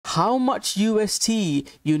how much UST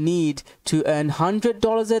you need to earn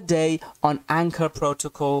 $100 a day on Anchor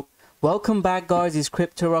protocol. Welcome back guys, it's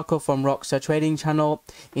Crypto Rocko from Rockstar Trading Channel.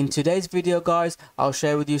 In today's video guys, I'll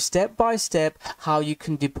share with you step by step how you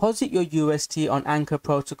can deposit your UST on Anchor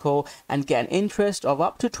protocol and get an interest of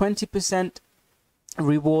up to 20%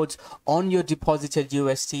 rewards on your deposited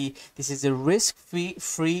UST. This is a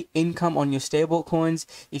risk-free income on your stable coins.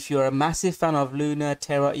 If you're a massive fan of Luna,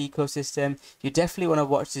 Terra ecosystem, you definitely want to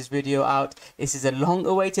watch this video out. This is a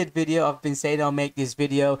long-awaited video. I've been saying I'll make this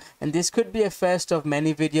video, and this could be a first of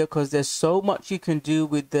many video because there's so much you can do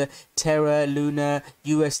with the Terra, Luna,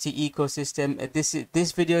 UST ecosystem.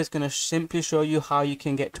 This video is going to simply show you how you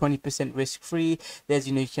can get 20% risk-free. There's,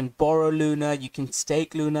 you can borrow Luna, you can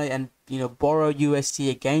stake Luna and borrow UST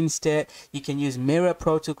against it. You can use mirror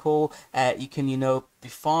protocol. You can be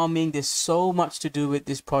farming. There's so much to do with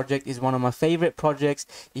this project. Is one of my favorite projects.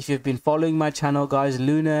 If you've been following my channel guys,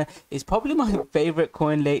 Luna is probably my favorite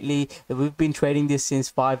coin lately. We've been trading this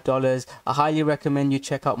since $5. I highly recommend you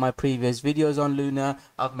check out my previous videos on Luna.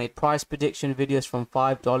 I've made price prediction videos from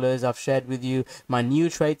 $5. I've shared with you my new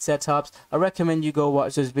trade setups. I recommend you go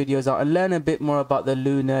watch those videos out and learn a bit more about the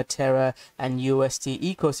Luna, Terra and UST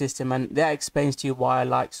ecosystem, and that explains to you why I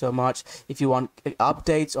like so much. If you want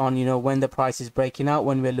updates on when the price is breaking out,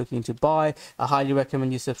 when we're looking to buy, I highly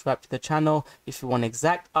recommend you subscribe to the channel. If you want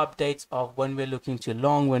exact updates of when we're looking to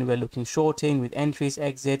long, when we're looking shorting with entries,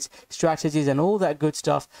 exits, strategies and all that good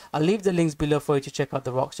stuff, I'll leave the links below for you to check out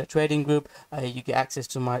the Rockstar Trading group. You get access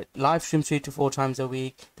to my live stream 3 to 4 times a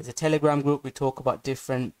week. There's a Telegram group. We talk about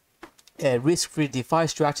different risk-free DeFi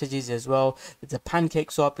strategies as well. The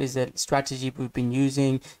pancake swap is a strategy we've been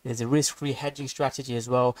using. There's a risk-free hedging strategy as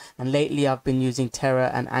well, and lately I've been using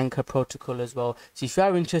Terra and Anchor protocol as well. So if you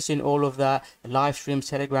are interested in all of that, live streams,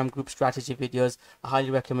 Telegram group strategy videos, I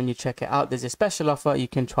highly recommend you check it out. There's a special offer. You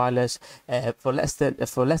can trial us for less than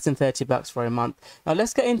 $30 for a month. Now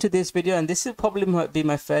let's get into this video, and this will probably might be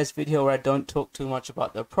my first video where I don't talk too much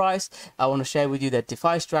about the price. I want to share with you the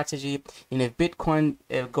DeFi strategy. If Bitcoin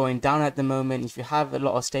going down at the moment, if you have a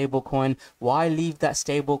lot of stable coin, why leave that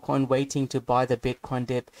stable coin waiting to buy the Bitcoin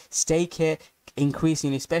dip? Stake it,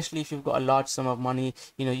 increasing, especially if you've got a large sum of money.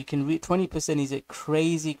 You can read 20% is a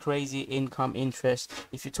crazy income interest.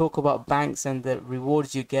 If you talk about banks and the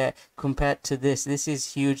rewards you get compared to this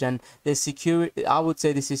is huge, and there's secure. I would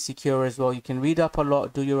say this is secure as well. You can read up a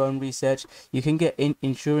lot, do your own research. You can get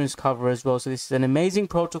insurance cover as well. So this is an amazing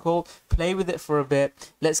protocol. Play with it for a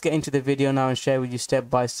bit. Let's get into the video now and share with you step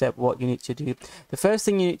by step what you need to do. The first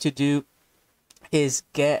thing you need to do is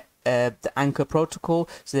get the Anchor protocol.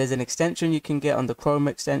 So there's an extension you can get on the Chrome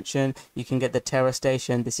extension. You can get the Terra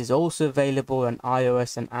station. This is also available on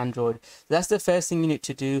iOS and Android. So that's the first thing you need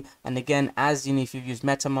to do. And again, as if you use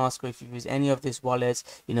MetaMask or if you use any of these wallets,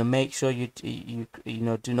 make sure you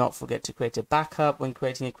do not forget to create a backup when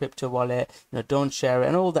creating a crypto wallet. Don't share it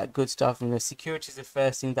and all that good stuff. Security is the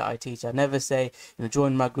first thing that I teach. I never say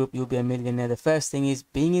join my group, you'll be a millionaire. The first thing is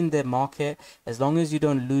being in the market. As long as you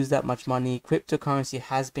don't lose that much money, cryptocurrency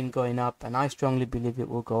has been going up, and I strongly believe it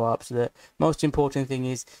will go up. So the most important thing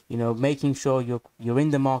is making sure you're in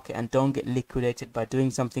the market and don't get liquidated by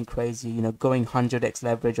doing something crazy, going 100x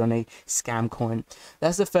leverage on a scam coin.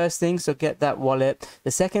 That's the first thing. So get that wallet.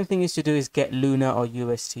 The second thing is to do is get Luna or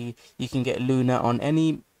UST. You can get Luna on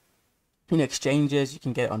any exchanges. You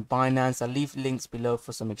can get it on Binance. I'll leave links below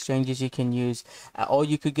for some exchanges you can use, or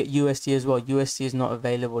you could get UST as well. UST is not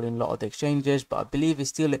available in a lot of the exchanges, but I believe it's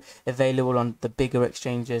still available on the bigger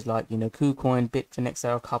exchanges like KuCoin, bitmex.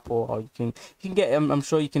 There are a couple, or you can get I'm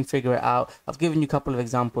sure you can figure it out. I've given you a couple of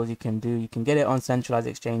examples you can do. You can get it on centralized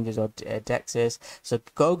exchanges or dexes. So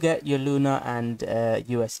go get your Luna and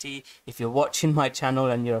UST. If you're watching my channel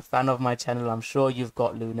and you're a fan of my channel, I'm sure you've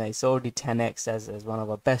got Luna. It's already 10x as one of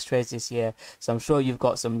our best trades this year. So I'm sure you've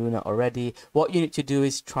got some Luna already. What you need to do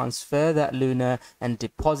is transfer that Luna and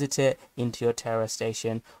deposit it into your Terra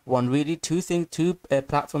station. Two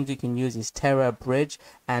platforms you can use is Terra Bridge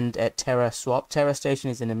and Terra Swap. Terra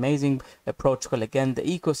Station is an amazing protocol. Again, the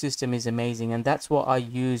ecosystem is amazing, and that's what I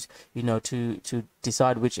use to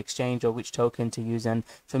decide which exchange or which token to use. And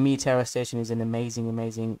for me, Terra Station is an amazing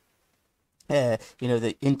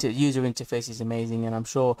the user interface is amazing, and I'm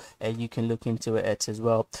sure you can look into it as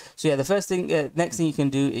well. So yeah, the first thing, next thing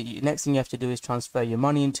you have to do is transfer your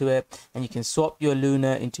money into it, and you can swap your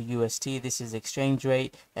Luna into UST. This is exchange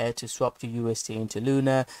rate to swap your UST into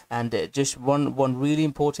Luna. And just one really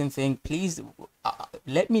important thing, please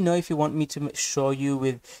let me know if you want me to show you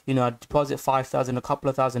with I deposit $5,000, a couple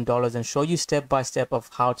of $1,000, and show you step by step of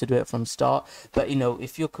how to do it from start. But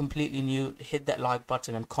if you're completely new, hit that like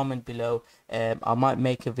button and comment below I might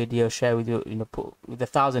make a video, share with you, put with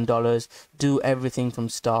 $1,000, do everything from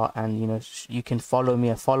start, and you can follow me,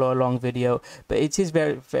 a follow along video. But it is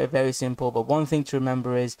very, very, very simple. But one thing to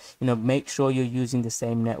remember is, make sure you're using the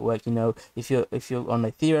same network. If you're on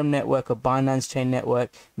Ethereum network or Binance Chain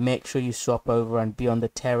network, make sure you swap over and be on the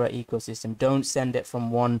Terra ecosystem. Don't send it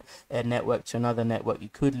from one network to another network. You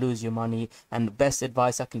could lose your money. And the best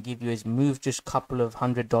advice I can give you is move just a couple of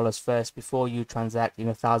 $100 first before you transact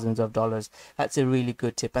thousands of dollars. That's a really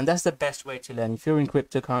good tip, and that's the best way to learn. If you're in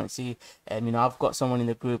cryptocurrency, and I've got someone in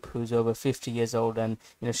the group who's over 50 years old, and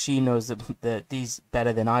she knows these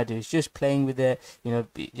better than I do. It's just playing with it.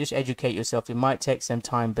 Just educate yourself. It might take some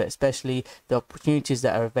time, but especially the opportunities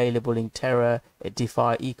that are available in Terra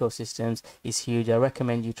DeFi ecosystems is huge. I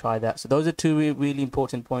recommend you try that. So those are two really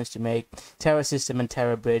important points to make: Terra system and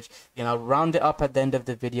Terra bridge. I'll round it up at the end of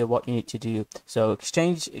the video what you need to do. So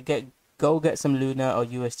exchange, go get some Luna or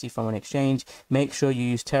UST from an exchange. Make sure you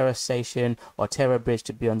use Terra Station or Terra Bridge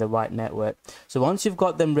to be on the right network. So once you've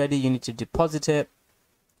got them ready, you need to deposit it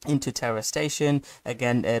into Terra Station.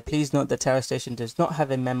 Again, please note that Terra Station does not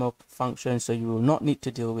have a memo function, so you will not need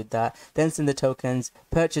to deal with that. Then send the tokens,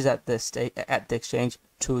 purchase at the exchange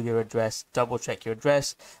to your address. Double check your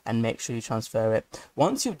address and make sure you transfer it.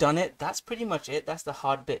 Once you've done it, that's pretty much it. That's the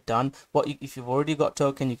hard bit done. If you've already got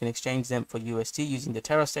token, you can exchange them for UST using the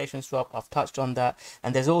Terra Station swap. I've touched on that.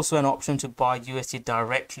 And there's also an option to buy UST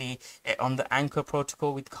directly on the Anchor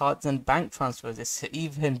protocol with cards and bank transfers. It's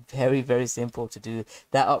even very, very simple to do.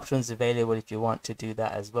 That option is available if you want to do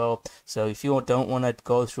that as well. So if you don't want to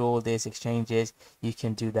go through all these exchanges, you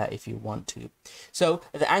can do that if you want to. So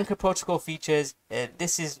the Anchor protocol features,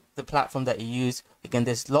 this is the platform that you use. Again,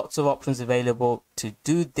 there's lots of options available to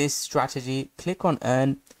do this strategy. Click on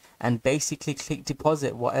earn and basically click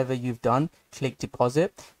deposit. Whatever you've done, click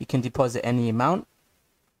deposit. You can deposit any amount.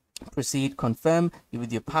 Proceed, confirm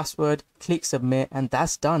with your password, click submit, and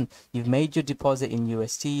that's done. You've made your deposit in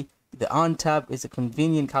UST. The earn tab is a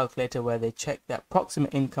convenient calculator where they check the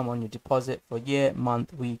approximate income on your deposit for year,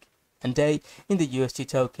 month, week and day. In the UST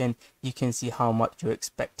token, you can see how much you're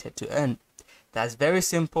expected to earn. That's very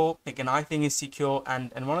simple. Again, I think it's secure, and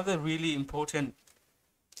one of the really important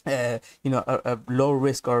a low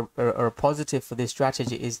risk or a positive for this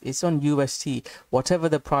strategy is it's on UST. Whatever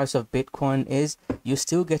the price of Bitcoin is, you're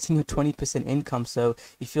still getting a 20% income. So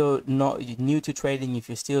if you're new to trading, if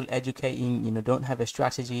you're still educating, don't have a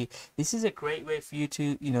strategy, this is a great way for you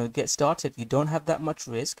to get started. You don't have that much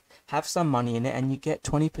risk, have some money in it, and you get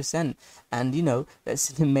 20%. And that's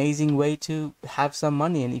an amazing way to have some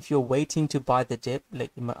money. And if you're waiting to buy the dip,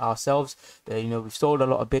 like ourselves, we've sold a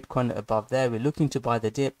lot of Bitcoin above there, we're looking to buy the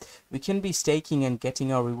dip. We can be staking and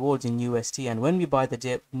getting our rewards in UST, and when we buy the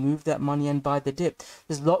dip, move that money and buy the dip.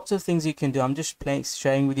 There's lots of things you can do. I'm just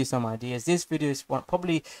sharing with you some ideas. This video is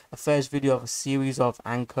probably a first video of a series of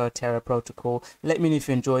Anchor Terra protocol. Let me know if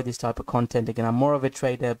you enjoy this type of content. Again, I'm more of a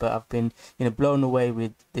trader, but I've been blown away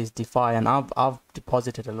with this DeFi, and I've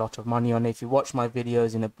deposited a lot of money on it. If you watch my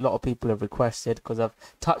videos, a lot of people have requested, because I've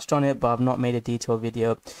touched on it, but I've not made a detailed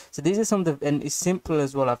video. So these are some of the, and it's simple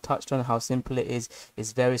as well. I've touched on how simple it is.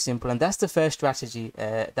 It's very simple, and that's the first strategy.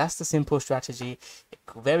 That's the simple strategy.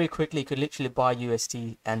 Very quickly, you could literally buy UST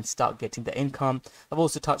and start getting the income. I've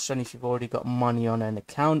also touched on, if you've already got money on an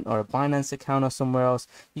account or a Binance account or somewhere else,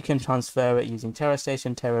 you can transfer it using Terra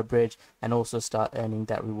Station, Terra Bridge, and also start earning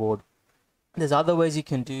that reward. There's other ways you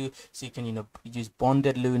can do. So you can use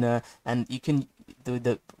bonded Luna, and you can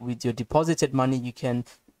do with your deposited money, you can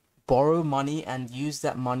borrow money and use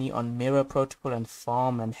that money on Mirror protocol and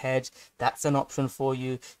farm and hedge. That's an option for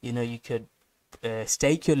you. You could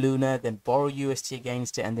stake your Luna, then borrow UST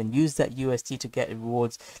against it, and then use that UST to get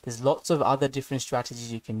rewards. There's lots of other different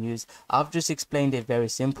strategies you can use. I've just explained a very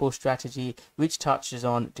simple strategy which touches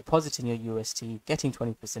on depositing your UST, getting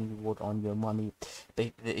 20% reward on your money.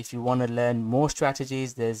 But if you want to learn more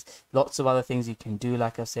strategies, there's lots of other things you can do.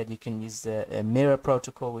 Like I said, you can use the Mirror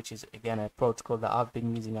protocol, which is again a protocol that I've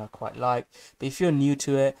been using, I quite like. But if you're new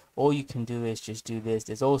to it, all you can do is just do this.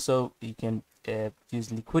 There's also, you can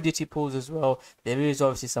use liquidity pools as well. There is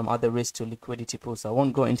obviously some other risk to liquidity pools, so I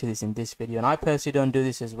won't go into this in this video, and I personally don't do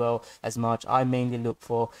this as well as much. I mainly look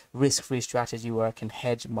for risk-free strategy where I can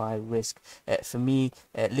hedge my risk. For me,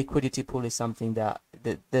 liquidity pool is something that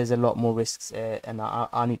there's a lot more risks, and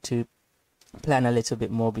I need to plan a little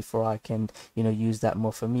bit more before I can use that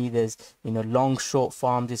more. For me, there's long short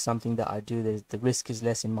farms is something that I do. The risk is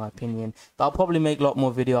less, in my opinion, but I'll probably make a lot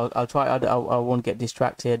more video. I'll try. I won't get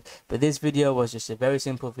distracted, but this video was just a very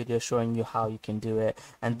simple video showing you how you can do it,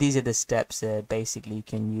 and these are the steps. Basically, you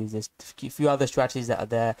can use this. A few other strategies that are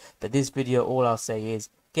there, but this video, all I'll say is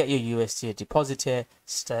get your UST, deposit it,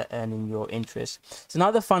 start earning your interest. So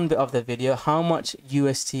now the fun bit of the video, how much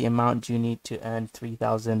UST amount do you need to earn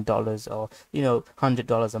 $3,000 or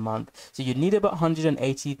 $100 a month? So you need about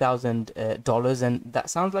 $180,000, and that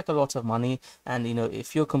sounds like a lot of money. And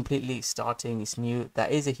if you're completely starting, it's new,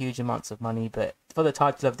 that is a huge amount of money, but for the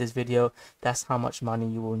title of this video, that's how much money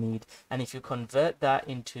you will need. And if you convert that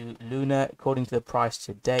into Luna according to the price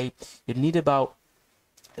today, you'd need about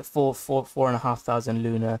 4,500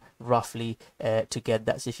 Luna roughly to get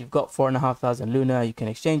that. So if you've got 4,500 Luna, you can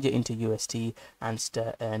exchange it into UST and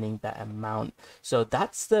start earning that amount. So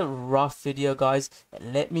that's the rough video, guys.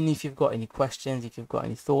 Let me know if you've got any questions, if you've got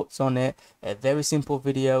any thoughts on it. A very simple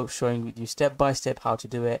video showing you step by step how to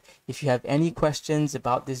do it. If you have any questions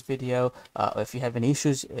about this video, or if you have any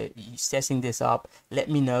issues setting this up, let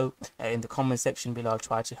me know in the comment section below. I'll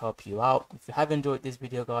try to help you out. If you have enjoyed this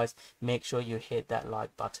video, guys, make sure you hit that like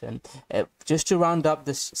button. Just to round up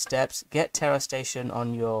the steps, get Terra Station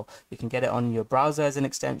on you can get it on your browser as an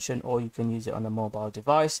extension, or you can use it on a mobile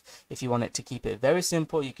device. If you want it to keep it very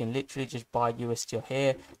simple, you can literally just buy UST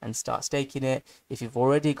here and start staking it. If you've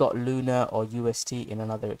already got Luna or UST in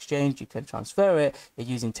another exchange, you can transfer it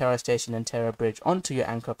using Terra Station and Terra Bridge onto your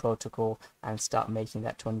Anchor protocol and start making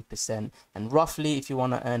that 20%. And roughly, if you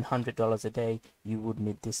want to earn $100 a day, you would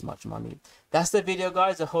need this much money. That's the video,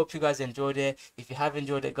 guys. I hope you guys enjoyed it. If you have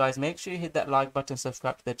enjoyed it, guys, make sure you hit that like button,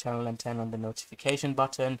 subscribe to the channel, and turn on the notification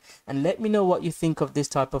button, and let me know what you think of this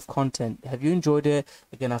type of content. Have you enjoyed it?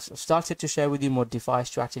 Again, I've started to share with you more DeFi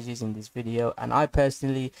strategies in this video, and I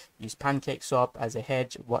personally use PancakeSwap as a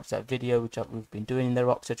hedge. Watch that video, which we've been doing in the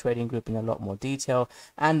Rocko trading group in a lot more detail,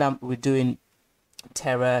 and we're doing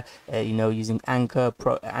Terra, using Anchor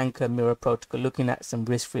Mirror Protocol, looking at some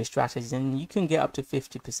risk-free strategies, and you can get up to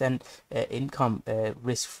 50% income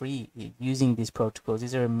risk-free using these protocols.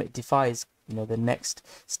 These are DeFi's, the next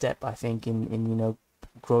step, I think, in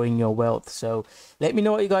growing your wealth. So let me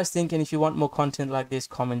know what you guys think, and if you want more content like this,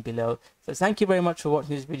 comment below. So thank you very much for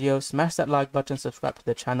watching this video. Smash that like button, subscribe to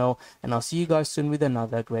the channel, and I'll see you guys soon with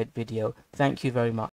another great video. Thank you very much.